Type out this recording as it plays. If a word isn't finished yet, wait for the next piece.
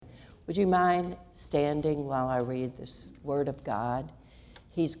Would you mind standing while I read this Word of God?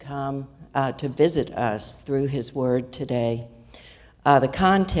 He's come to visit us through His Word today. The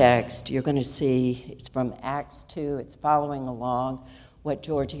context you're going to see, it's from Acts 2. It's following along what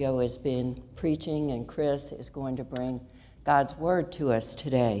Giorgio has been preaching, and Chris is going to bring God's Word to us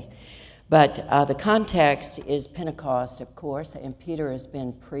today. But the context is Pentecost, of course, and Peter has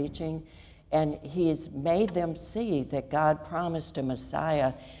been preaching, and he's made them see that God promised a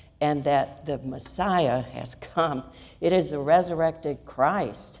Messiah and that the Messiah has come. It is the resurrected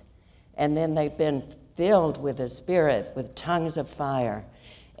Christ. And then they've been filled with the Spirit, with tongues of fire.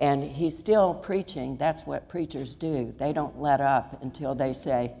 And he's still preaching. That's what preachers do. They don't let up until they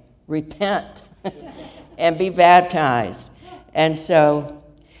say, repent and be baptized. And so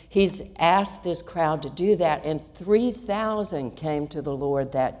he's asked this crowd to do that, and 3,000 came to the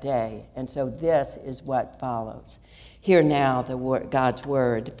Lord that day. And so this is what follows. Hear now God's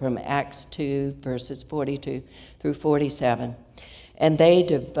word from Acts 2, verses 42 through 47. And they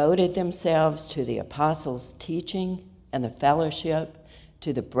devoted themselves to the apostles' teaching and the fellowship,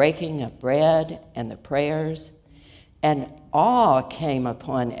 to the breaking of bread and the prayers. And awe came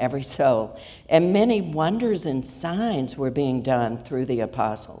upon every soul, and many wonders and signs were being done through the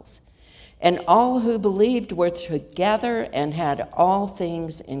apostles. And all who believed were together and had all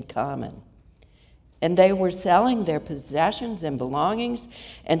things in common. And they were selling their possessions and belongings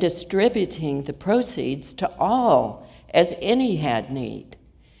and distributing the proceeds to all as any had need.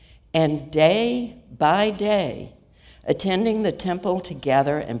 And day by day, attending the temple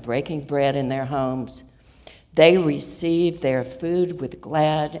together and breaking bread in their homes, they received their food with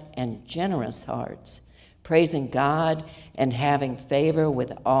glad and generous hearts, praising God and having favor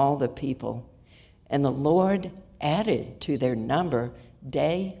with all the people. And the Lord added to their number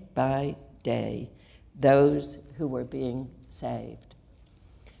day by day those who were being saved.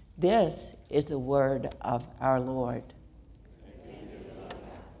 This is the word of our Lord.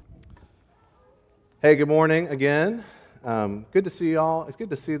 Hey, good morning again. Good to see y'all. It's good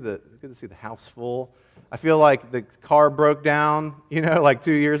to see the house full. I feel like the car broke down, like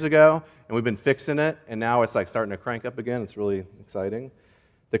 2 years ago, and we've been fixing it, and now it's like starting to crank up again. It's really exciting.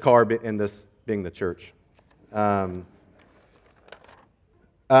 The car and this being the church.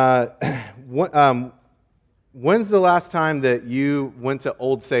 When's the last time that you went to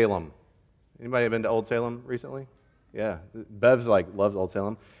Old Salem? Anybody been to Old Salem recently? Yeah, Bev's loves Old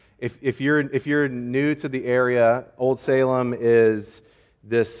Salem. If you're new to the area, Old Salem is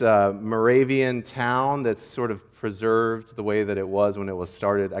this Moravian town that's sort of preserved the way that it was when it was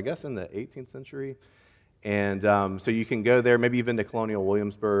started, I guess in the 18th century. And so you can go there, maybe you've been to Colonial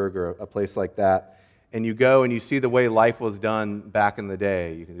Williamsburg or a place like that, and you go and you see the way life was done back in the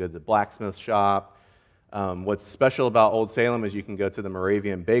day. You can go to the blacksmith shop. What's special about Old Salem is you can go to the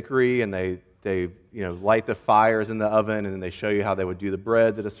Moravian bakery, and they light the fires in the oven, and then they show you how they would do the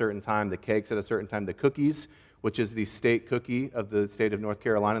breads at a certain time, the cakes at a certain time, the cookies, which is the state cookie of the state of North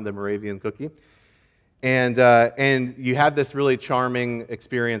Carolina, the Moravian cookie. And you have this really charming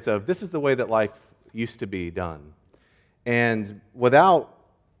experience of this is the way that life used to be done. And without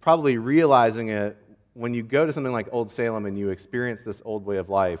probably realizing it, when you go to something like Old Salem and you experience this old way of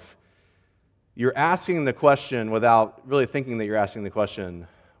life, you're asking the question without really thinking that you're asking the question,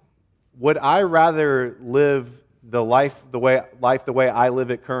 would I rather live the life the way I live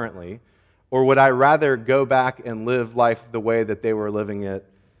it currently, or would I rather go back and live life the way that they were living it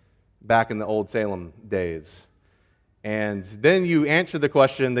back in the Old Salem days? And then you answer the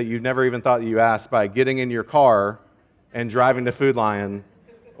question that you never even thought that you asked by getting in your car and driving to Food Lion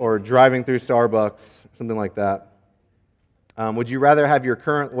or driving through Starbucks, something like that. Would you rather have your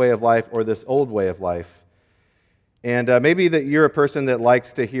current way of life or this old way of life? And maybe that you're a person that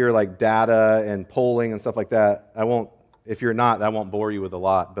likes to hear like data and polling and stuff like that. If you're not, I won't bore you with a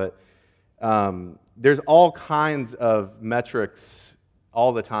lot. But there's all kinds of metrics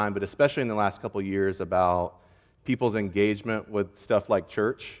all the time, but especially in the last couple of years about people's engagement with stuff like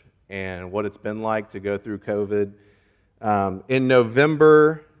church and what it's been like to go through COVID. In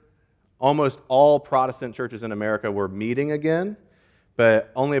November, almost all Protestant churches in America were meeting again,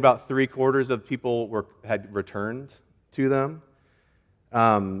 but only about 3/4 of people had returned to them.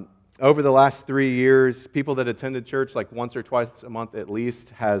 Over the last 3 years, people that attended church like once or twice a month at least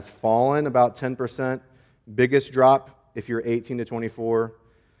has fallen about 10%. Biggest drop if you're 18 to 24.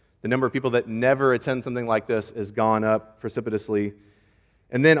 The number of people that never attend something like this has gone up precipitously.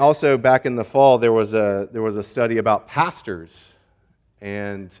 And then also back in the fall, there was a study about pastors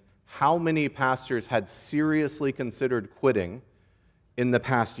and how many pastors had seriously considered quitting in the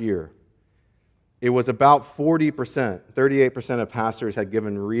past year. it was about 40%, 38% of pastors had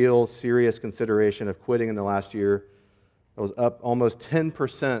given real serious consideration of quitting in the last year. It was up almost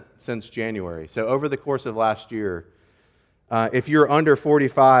 10% since January. So over the course of last year, if you're under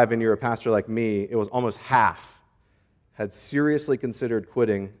 45 and you're a pastor like me, it was almost half had seriously considered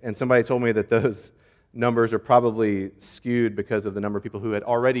quitting. And somebody told me that those numbers are probably skewed because of the number of people who had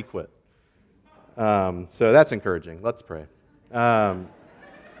already quit. So that's encouraging. Let's pray.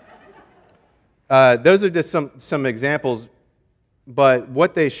 Those are just some examples, but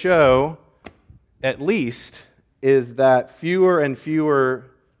what they show, at least, is that fewer and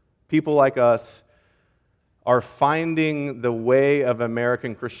fewer people like us are finding the way of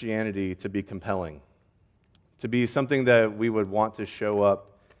American Christianity to be compelling, to be something that we would want to show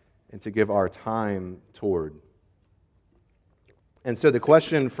up and to give our time toward. And so the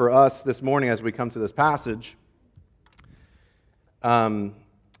question for us this morning as we come to this passage,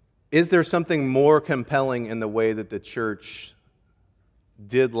 is there something more compelling in the way that the church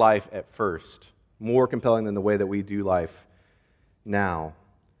did life at first, more compelling than the way that we do life now?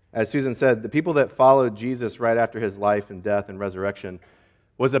 As Susan said, the people that followed Jesus right after his life and death and resurrection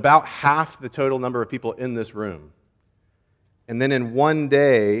was about half the total number of people in this room. And then in one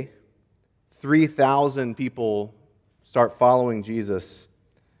day, 3,000 people start following Jesus.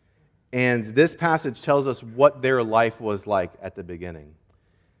 And this passage tells us what their life was like at the beginning.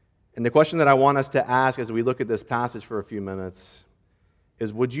 And the question that I want us to ask as we look at this passage for a few minutes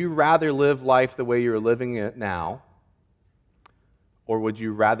is, would you rather live life the way you're living it now, or would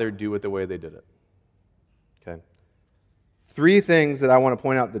you rather do it the way they did it? Okay. 3 things that I want to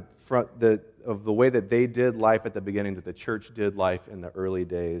point out of the way that they did life at the beginning, that the church did life in the early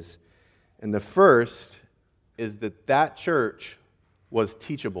days. And the first is that church was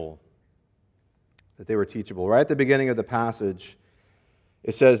teachable, that they were teachable. Right at the beginning of the passage,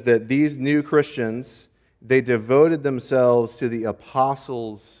 it says that these new Christians, they devoted themselves to the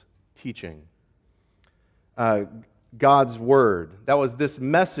apostles' teaching. God's word. That was this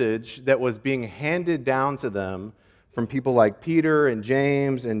message that was being handed down to them from people like Peter and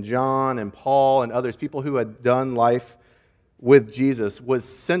James and John and Paul and others, people who had done life with Jesus, was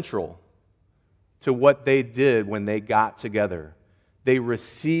central to what they did when they got together. They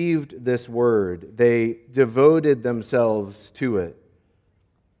received this word. They devoted themselves to it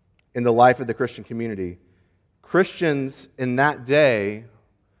in the life of the Christian community. Christians in that day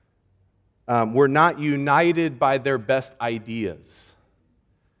were not united by their best ideas.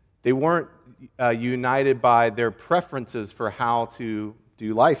 They weren't united by their preferences for how to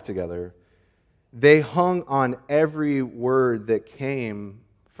do life together. They hung on every word that came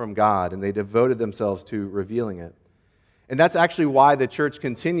from God, and they devoted themselves to revealing it. And that's actually why the church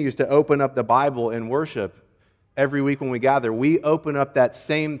continues to open up the Bible in worship every week when we gather. We open up that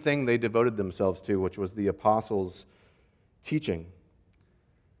same thing they devoted themselves to, which was the apostles' teaching.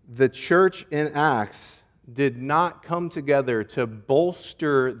 The church in Acts did not come together to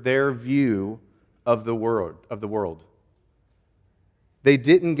bolster their view of the world. They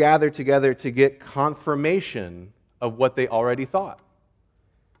didn't gather together to get confirmation of what they already thought.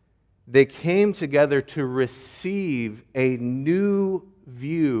 They came together to receive a new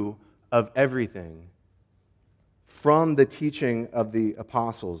view of everything from the teaching of the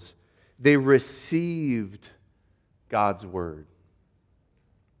apostles. They received God's word.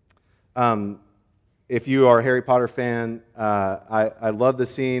 If you are a Harry Potter fan, I love the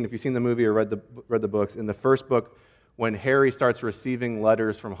scene. If you've seen the movie or read the books, in the first book, when Harry starts receiving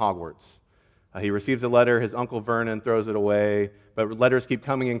letters from Hogwarts. He receives a letter, his Uncle Vernon throws it away, but letters keep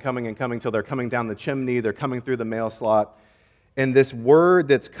coming and coming and coming till they're coming down the chimney, they're coming through the mail slot. And this word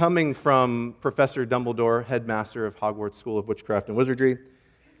that's coming from Professor Dumbledore, headmaster of Hogwarts School of Witchcraft and Wizardry,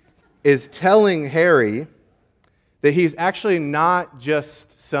 is telling Harry that he's actually not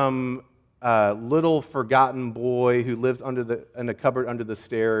just some little forgotten boy who lives in a cupboard under the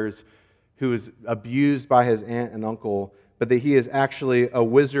stairs, who is abused by his aunt and uncle, but that he is actually a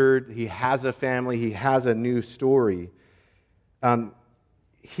wizard, he has a family, he has a new story.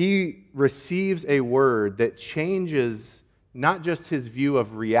 He receives a word that changes not just his view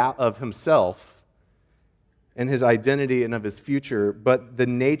of himself and his identity and of his future, but the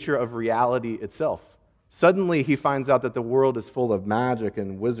nature of reality itself. Suddenly he finds out that the world is full of magic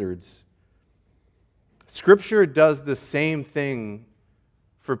and wizards. Scripture does the same thing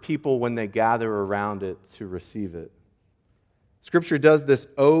for people when they gather around it to receive it. Scripture does this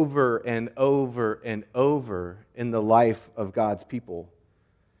over and over and over in the life of God's people.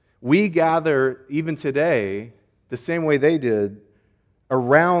 We gather, even today, the same way they did,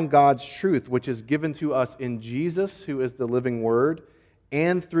 around God's truth, which is given to us in Jesus, who is the living Word,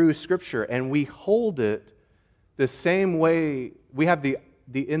 and through Scripture, and we hold it the same way. We have the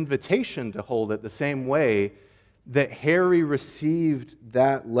invitation to hold it the same way that Harry received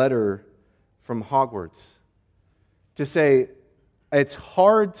that letter from Hogwarts. To say, it's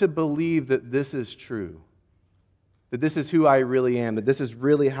hard to believe that this is true, that this is who I really am, that this is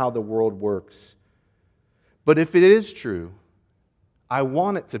really how the world works. But if it is true, I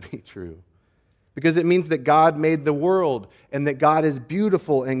want it to be true. Because it means that God made the world, and that God is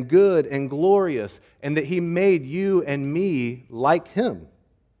beautiful and good and glorious, and that He made you and me like Him.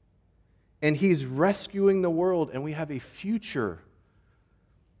 And He's rescuing the world, and we have a future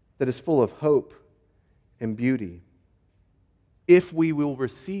that is full of hope and beauty, if we will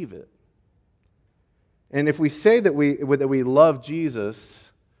receive it. And if we say that we love Jesus,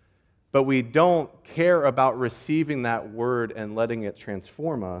 but we don't care about receiving that word and letting it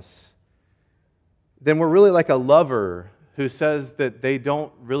transform us, then we're really like a lover who says that they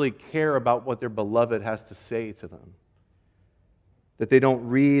don't really care about what their beloved has to say to them, that they don't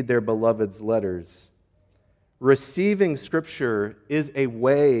read their beloved's letters. Receiving Scripture is a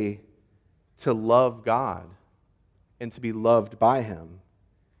way to love God and to be loved by Him.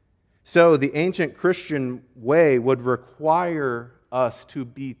 So the ancient Christian way would require us to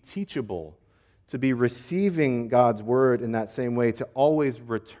be teachable, to be receiving God's word in that same way, to always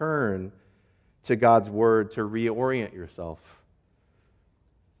return to God's word, to reorient yourself.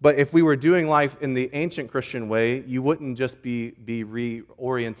 But if we were doing life in the ancient Christian way, you wouldn't just be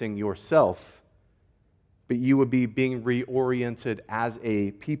reorienting yourself, but you would be being reoriented as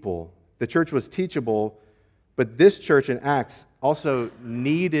a people. The church was teachable, but this church in Acts also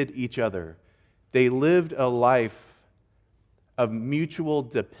needed each other. They lived a life of mutual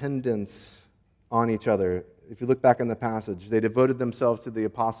dependence on each other. If you look back in the passage, they devoted themselves to the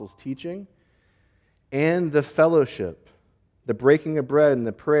apostles' teaching and the fellowship, the breaking of bread and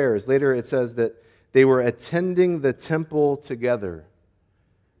the prayers. Later it says that they were attending the temple together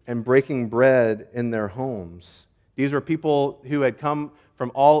and breaking bread in their homes. These were people who had come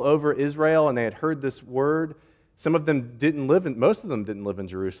from all over Israel, and they had heard this word. Most of them didn't live in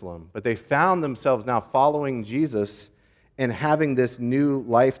Jerusalem, but they found themselves now following Jesus and having this new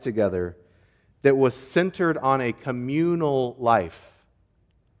life together that was centered on a communal life.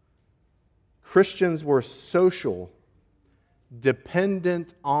 Christians were social,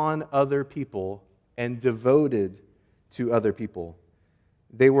 dependent on other people, and devoted to other people.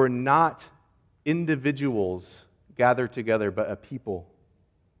 They were not individuals gathered together, but a people.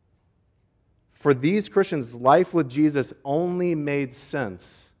 For these Christians, life with Jesus only made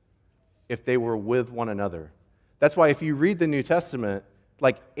sense if they were with one another. That's why if you read the New Testament,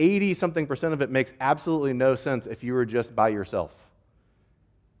 like 80-something% of it makes absolutely no sense if you were just by yourself.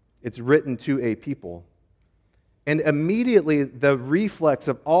 It's written to a people. And immediately, the reflex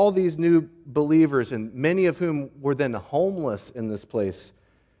of all these new believers, and many of whom were then homeless in this place,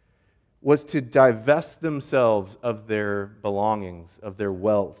 was to divest themselves of their belongings, of their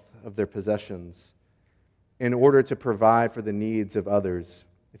wealth, of their possessions, in order to provide for the needs of others.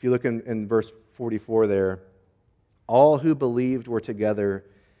 If you look in verse 44 there, all who believed were together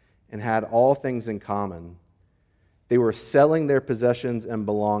and had all things in common. They were selling their possessions and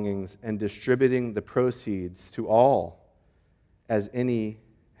belongings and distributing the proceeds to all as any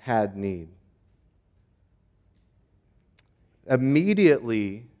had need.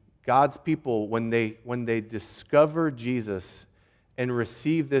 Immediately, God's people, when they discover Jesus and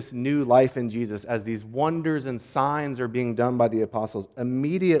receive this new life in Jesus, as these wonders and signs are being done by the apostles,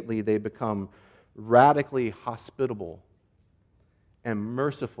 immediately they become radically hospitable and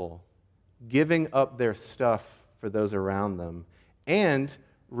merciful, giving up their stuff for those around them, and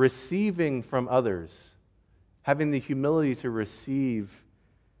receiving from others, having the humility to receive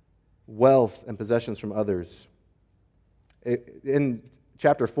wealth and possessions from others. In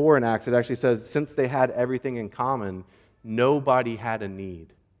chapter 4 in Acts, it actually says, since they had everything in common, nobody had a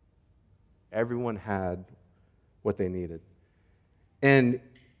need. Everyone had what they needed. And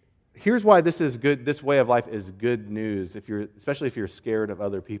here's why this is good. This way of life is good news, especially if you're scared of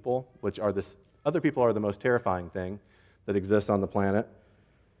other people, other people are the most terrifying thing that exists on the planet.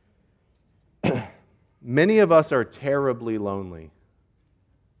 Many of us are terribly lonely.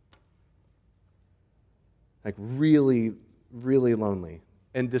 Like really, really lonely.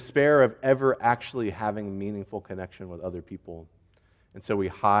 In despair of ever actually having meaningful connection with other people. And so we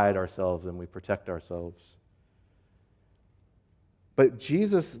hide ourselves and we protect ourselves. But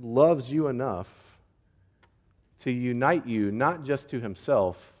Jesus loves you enough to unite you not just to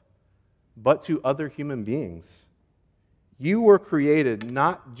Himself, but to other human beings. You were created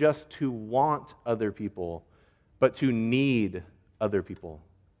not just to want other people, but to need other people.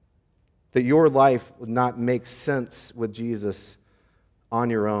 That your life would not make sense with Jesus on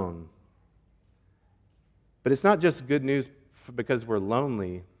your own. But it's not just good news because we're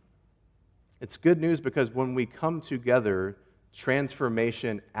lonely. It's good news because when we come together,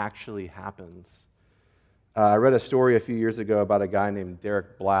 transformation actually happens. I read a story a few years ago about a guy named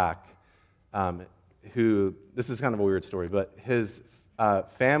Derek Black, who, this is kind of a weird story, but his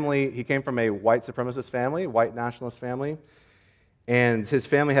family, he came from a white supremacist family, white nationalist family, and his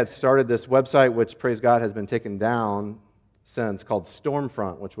family had started this website, which, praise God, has been taken down since, called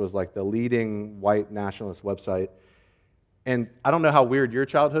Stormfront, which was like the leading white nationalist website. And I don't know how weird your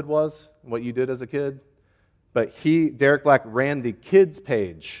childhood was, what you did as a kid, but Derek Black, ran the kids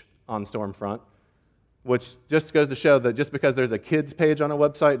page on Stormfront, which just goes to show that just because there's a kids page on a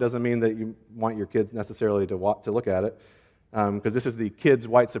website doesn't mean that you want your kids necessarily to look at it, because this is the kids'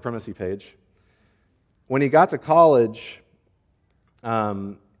 white supremacy page. When he got to college,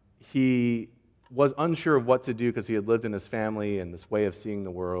 he was unsure of what to do because he had lived in his family and this way of seeing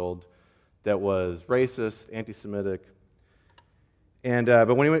the world that was racist, anti-Semitic.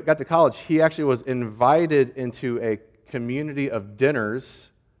 But when he got to college, he actually was invited into a community of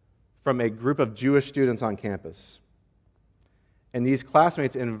dinners from a group of Jewish students on campus. And these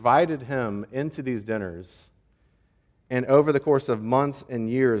classmates invited him into these dinners, and over the course of months and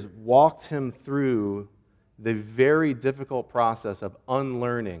years, walked him through the very difficult process of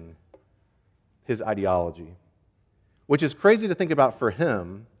unlearning his ideology, which is crazy to think about for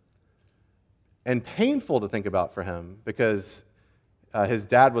him and painful to think about for him, because his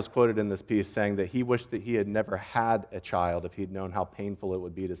dad was quoted in this piece saying that he wished that he had never had a child if he'd known how painful it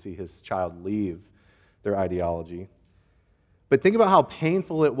would be to see his child leave their ideology. But think about how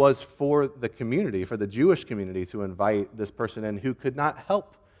painful it was for the community, for the Jewish community, to invite this person in who could not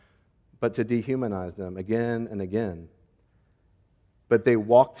help but to dehumanize them again and again. But they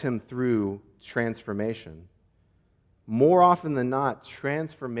walked him through transformation. More often than not,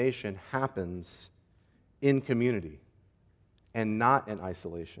 transformation happens in community and not in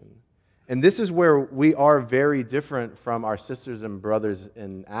isolation. And this is where we are very different from our sisters and brothers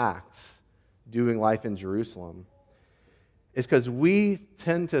in Acts doing life in Jerusalem. It's because we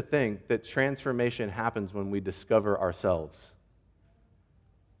tend to think that transformation happens when we discover ourselves.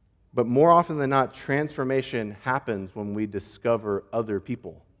 But more often than not, transformation happens when we discover other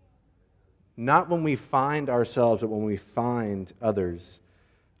people. Not when we find ourselves, but when we find others.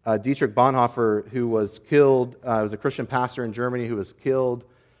 Dietrich Bonhoeffer, who was killed, was a Christian pastor in Germany who was killed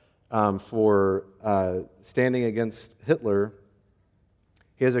for standing against Hitler.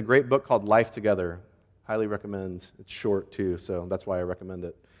 He has a great book called Life Together. Highly recommend. It's short too, so that's why I recommend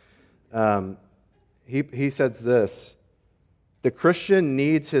it. He says this: the Christian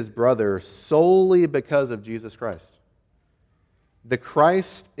needs his brother solely because of Jesus Christ. The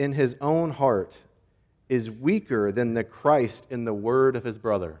Christ in his own heart is weaker than the Christ in the word of his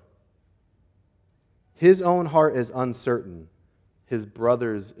brother. His own heart is uncertain. His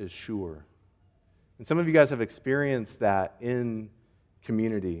brother's is sure. And some of you guys have experienced that in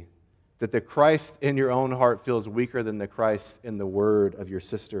community, that the Christ in your own heart feels weaker than the Christ in the word of your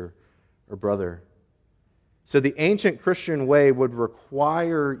sister or brother. So the ancient Christian way would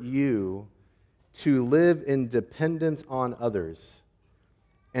require you to live in dependence on others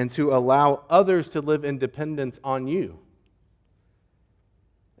and to allow others to live in dependence on you.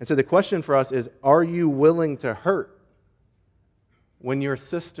 And so the question for us is, are you willing to hurt when your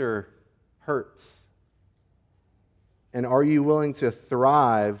sister hurts? And are you willing to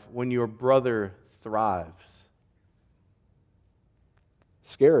thrive when your brother thrives?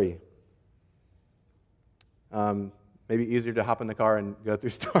 Scary. Maybe easier to hop in the car and go through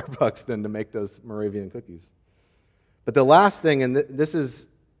Starbucks than to make those Moravian cookies. But the last thing, and this is,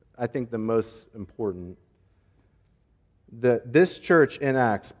 I think, the most important, that this church in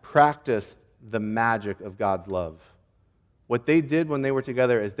Acts practiced the magic of God's love. What they did when they were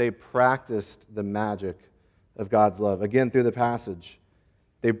together is they practiced the magic of God's love. Again, through the passage,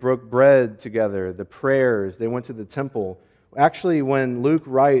 they broke bread together, the prayers, they went to the temple. Actually, when Luke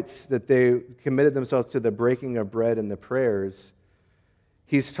writes that they committed themselves to the breaking of bread and the prayers,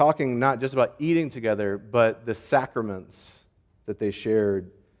 he's talking not just about eating together, but the sacraments that they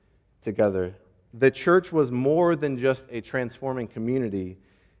shared together. The church was more than just a transforming community.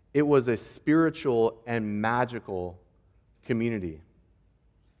 It was a spiritual and magical community.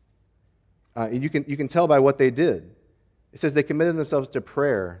 You can tell by what they did. It says they committed themselves to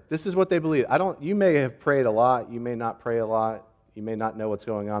prayer. This is what they believe. You may have prayed a lot. You may not pray a lot. You may not know what's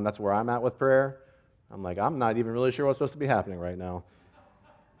going on. That's where I'm at with prayer. I'm like, I'm not even really sure what's supposed to be happening right now.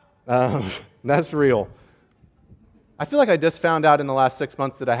 That's real. I feel like I just found out in the last 6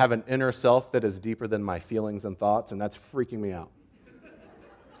 months that I have an inner self that is deeper than my feelings and thoughts, and that's freaking me out.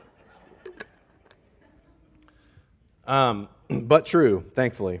 But true,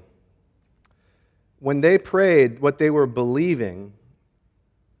 thankfully. When they prayed, what they were believing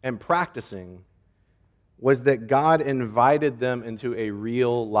and practicing was that God invited them into a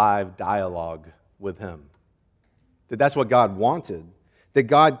real live dialogue with Him. That that's what God wanted. That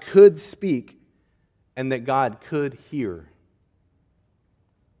God could speak and that God could hear.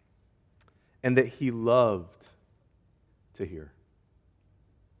 And that He loved to hear.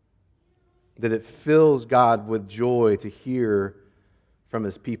 That it fills God with joy to hear from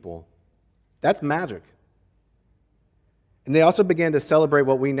His people. That's magic. And they also began to celebrate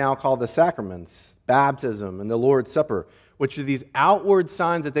what we now call the sacraments, baptism and the Lord's Supper, which are these outward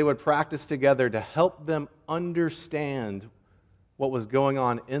signs that they would practice together to help them understand what was going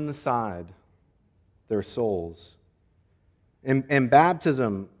on inside their souls. And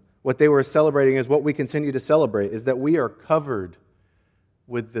baptism, what they were celebrating is what we continue to celebrate, is that we are covered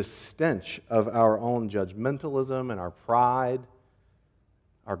with the stench of our own judgmentalism and our pride,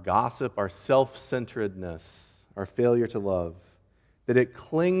 our gossip, our self-centeredness, our failure to love, that it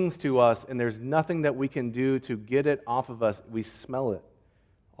clings to us and there's nothing that we can do to get it off of us. We smell it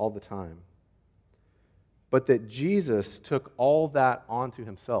all the time. But that Jesus took all that onto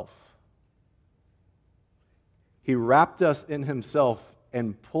Himself. He wrapped us in Himself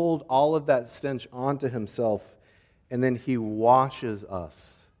and pulled all of that stench onto Himself, and then He washes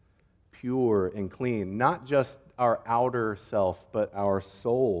us pure and clean. Not just our outer self, but our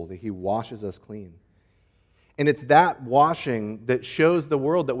soul, that He washes us clean. And it's that washing that shows the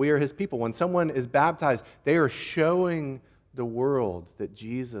world that we are His people. When someone is baptized, they are showing the world that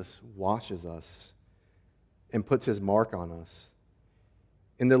Jesus washes us and puts His mark on us.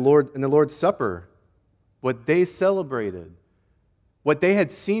 In the Lord's Supper, what they celebrated, what they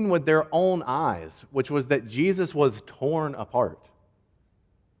had seen with their own eyes, which was that Jesus was torn apart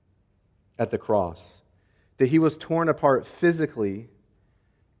at the cross, that He was torn apart physically,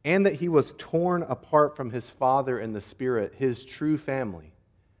 and that He was torn apart from His Father and the Spirit, His true family.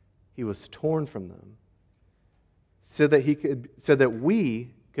 He was torn from them so that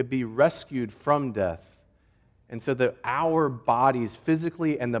we could be rescued from death, and so that our bodies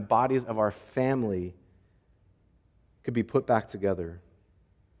physically and the bodies of our family could be put back together,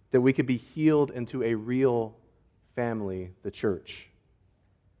 that we could be healed into a real family, the church.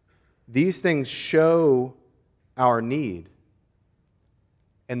 These things show our need.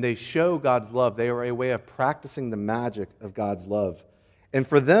 And they show God's love. They are a way of practicing the magic of God's love. And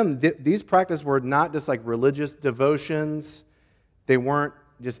for them, these practices were not just like religious devotions. They weren't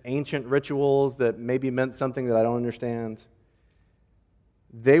just ancient rituals that maybe meant something that I don't understand.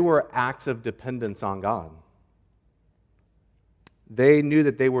 They were acts of dependence on God. They knew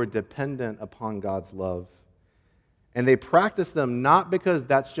that they were dependent upon God's love. And they practiced them not because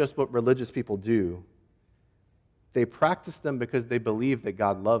that's just what religious people do. They practiced them because they believed that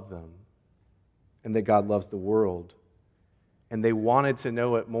God loved them and that God loves the world. And they wanted to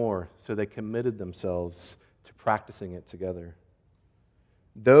know it more, so they committed themselves to practicing it together.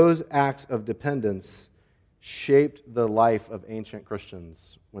 Those acts of dependence shaped the life of ancient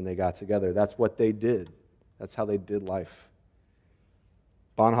Christians when they got together. That's what they did. That's how they did life.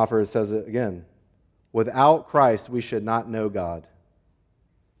 Bonhoeffer says it again. Without Christ, we should not know God.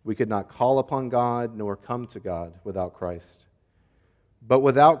 We could not call upon God nor come to God without Christ. But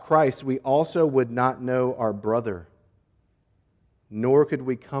without Christ, we also would not know our brother, nor could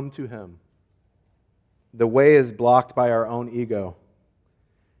we come to Him. The way is blocked by our own ego.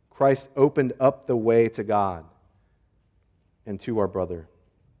 Christ opened up the way to God and to our brother.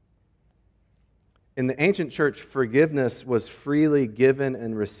 In the ancient church, forgiveness was freely given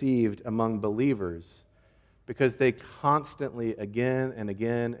and received among believers because they constantly, again and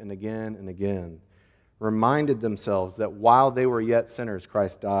again and again and again, reminded themselves that while they were yet sinners,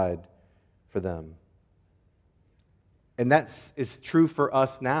 Christ died for them. And that is true for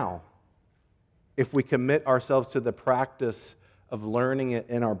us now. If we commit ourselves to the practice of learning it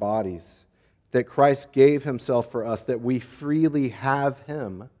in our bodies, that Christ gave Himself for us, that we freely have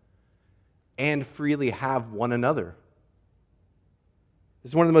Him and freely have one another.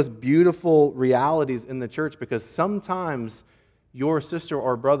 This is one of the most beautiful realities in the church, because sometimes your sister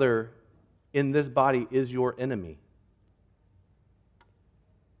or brother in this body is your enemy.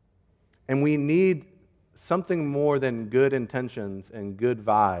 And we need something more than good intentions and good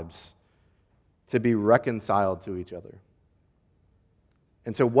vibes to be reconciled to each other.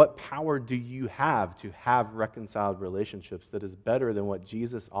 And so what power do you have to have reconciled relationships that is better than what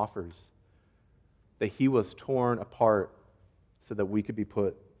Jesus offers? that he was torn apart so that we could be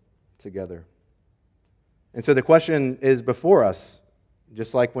put together. And so the question is before us,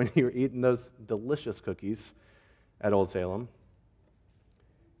 just like when you were eating those delicious cookies at Old Salem,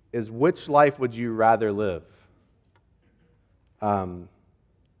 is which life would you rather live?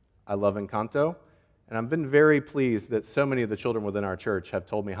 I love Encanto, and I've been very pleased that so many of the children within our church have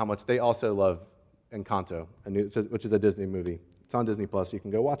told me how much they also love Encanto, which is a Disney movie. It's on Disney Plus, so you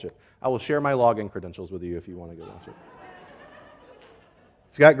can go watch it. I will share my login credentials with you if you want to go watch it.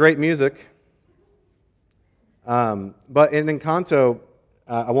 It's got great music. But in Encanto,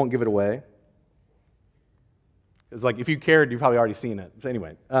 I won't give it away. It's like if you cared, you've probably already seen it. So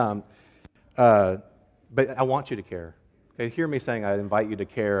anyway, but I want you to care. Okay, hear me saying I invite you to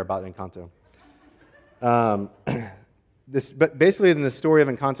care about Encanto. But basically in the story of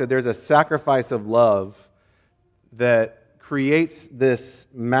Encanto, there's a sacrifice of love that creates this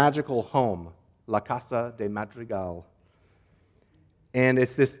magical home, La Casa de Madrigal. And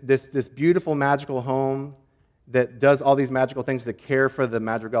it's this beautiful magical home that does all these magical things to care for the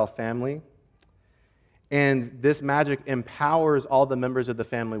Madrigal family. And this magic empowers all the members of the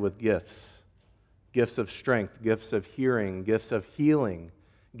family with gifts. Gifts of strength, gifts of hearing, gifts of healing,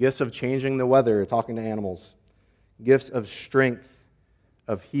 gifts of changing the weather, talking to animals, gifts of strength,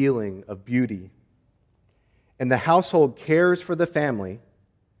 of healing, of beauty. And the household cares for the family,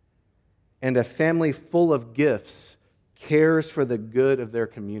 and a family full of gifts cares for the good of their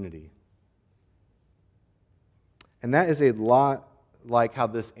community. And that is a lot like how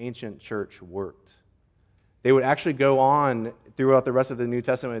this ancient church worked. They would actually go on throughout the rest of the New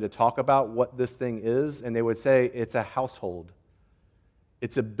Testament to talk about what this thing is, and they would say it's a household.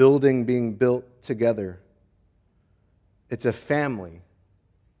 It's a building being built together. It's a family.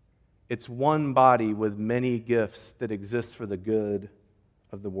 It's one body with many gifts that exist for the good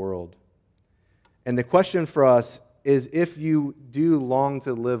of the world. And the question for us is, if you do long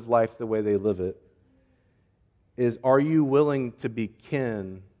to live life the way they live it, is, are you willing to be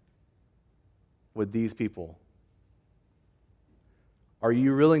kin with these people? Are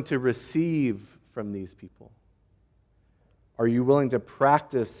you willing to receive from these people? Are you willing to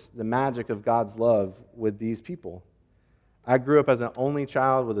practice the magic of God's love with these people? I grew up as an only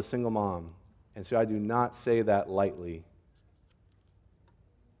child with a single mom, and so I do not say that lightly.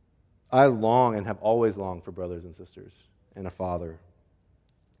 I long and have always longed for brothers and sisters and a father.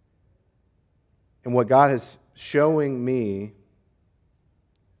 And what God is showing me,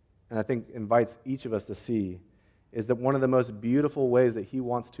 and I think invites each of us to see, is that one of the most beautiful ways that He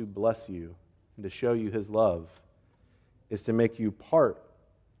wants to bless you and to show you His love is to make you part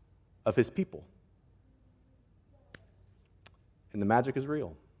of His people. And the magic is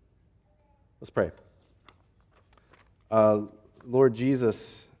real. Let's pray. Lord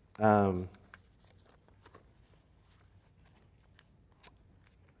Jesus, I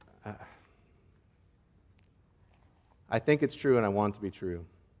think it's true and I want it to be true.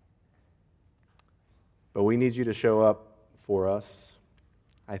 But we need you to show up for us.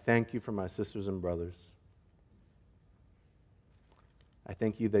 I thank you for my sisters and brothers. I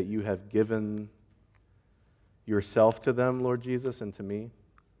thank you that you have given yourself to them, Lord Jesus, and to me.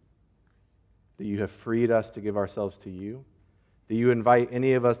 That you have freed us to give ourselves to you. That you invite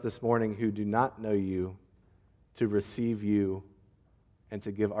any of us this morning who do not know you to receive you and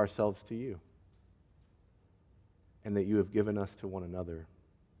to give ourselves to you. And that you have given us to one another.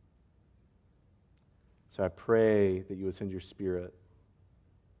 So I pray that you would send your Spirit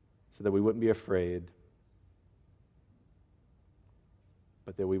so that we wouldn't be afraid,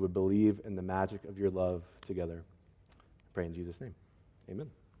 but that we would believe in the magic of your love together. I pray in Jesus' name.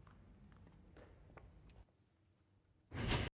 Amen.